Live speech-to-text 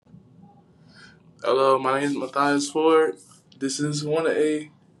Hello, my name is Matthias Ford. This is 1A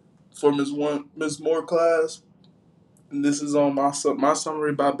for Miss Moore class. And this is on my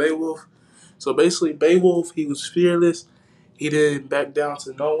summary by Beowulf. So basically, Beowulf, he was fearless. He didn't back down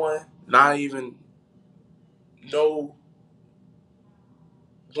to no one, not even no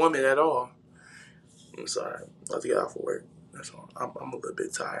woman at all. I'm sorry, let's get out for work. That's all. I'm a little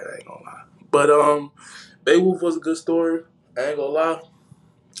bit tired. I ain't gonna lie. But Beowulf was a good story. I ain't gonna lie.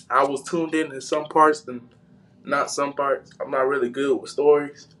 I was tuned in some parts and not some parts. I'm not really good with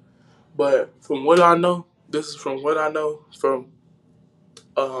stories. But from what I know, this is from what I know from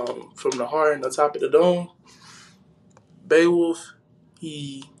the heart and the top of the dome. Beowulf,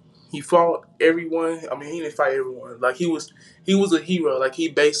 he he fought everyone. I mean, he didn't fight everyone. Like he was a hero. Like he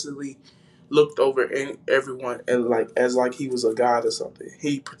basically looked over everyone and like as like he was a god or something.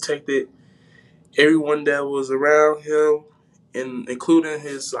 He protected everyone that was around him, and including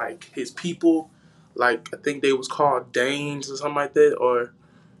his people. Like I think they was called Danes or something like that, or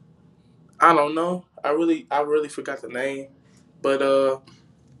I don't know. I really forgot the name. But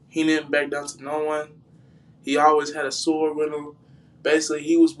he didn't back down to no one. He always had a sword with him. Basically,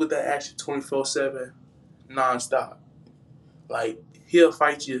 he was with that action 24/7, nonstop. Like he'll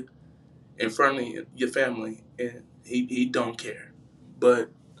fight you in front of your family, and he don't care. But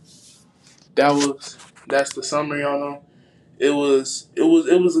that's the summary on him. It was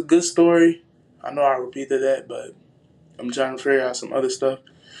a good story. I know I repeated that, but I'm trying to figure out some other stuff.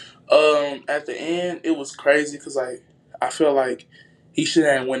 At the end, it was crazy because like I feel like he should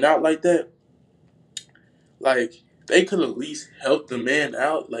have went out like that. Like they could at least help the man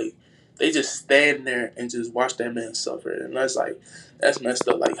out. Like they just stand there and just watch that man suffer, and that's messed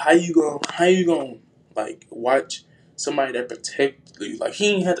up. Like how you gonna like watch somebody that protect you? Like he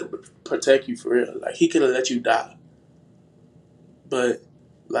ain't had to protect you for real. Like he could have let you die, but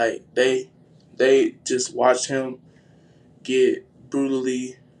like they just watched him get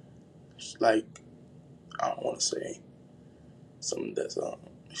brutally like I don't want to say something that's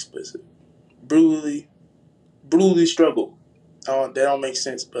explicit. Brutally struggle. That don't make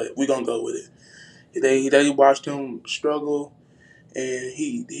sense, but we gonna go with it. They watched him struggle, and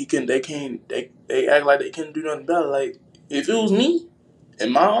he can they act like they couldn't do nothing about it. Like if it was me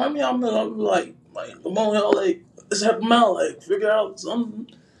in my army, I'm like come on y'all, like let's help him out, like figure out something.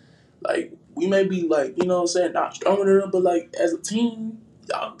 Like we may be like what I'm saying, not stronger than them, but like as a team,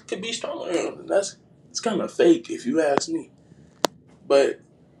 y'all could be stronger than them. And that's it's kind of fake if you ask me. But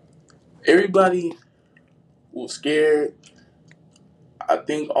everybody was scared. I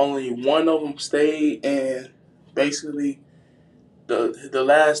think only one of them stayed, and basically the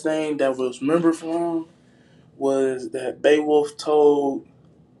last thing that was remembered from him was that Beowulf told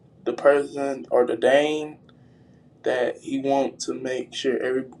the person or the Dane that he wanted to make sure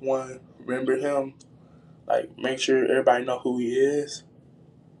everyone remember him, like make sure everybody know who he is,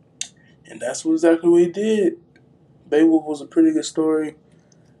 and that's exactly what he did. Beowulf was a pretty good story,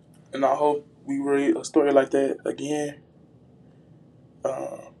 and I hope we read a story like that again.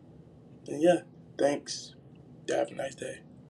 And yeah, thanks. Have a nice day.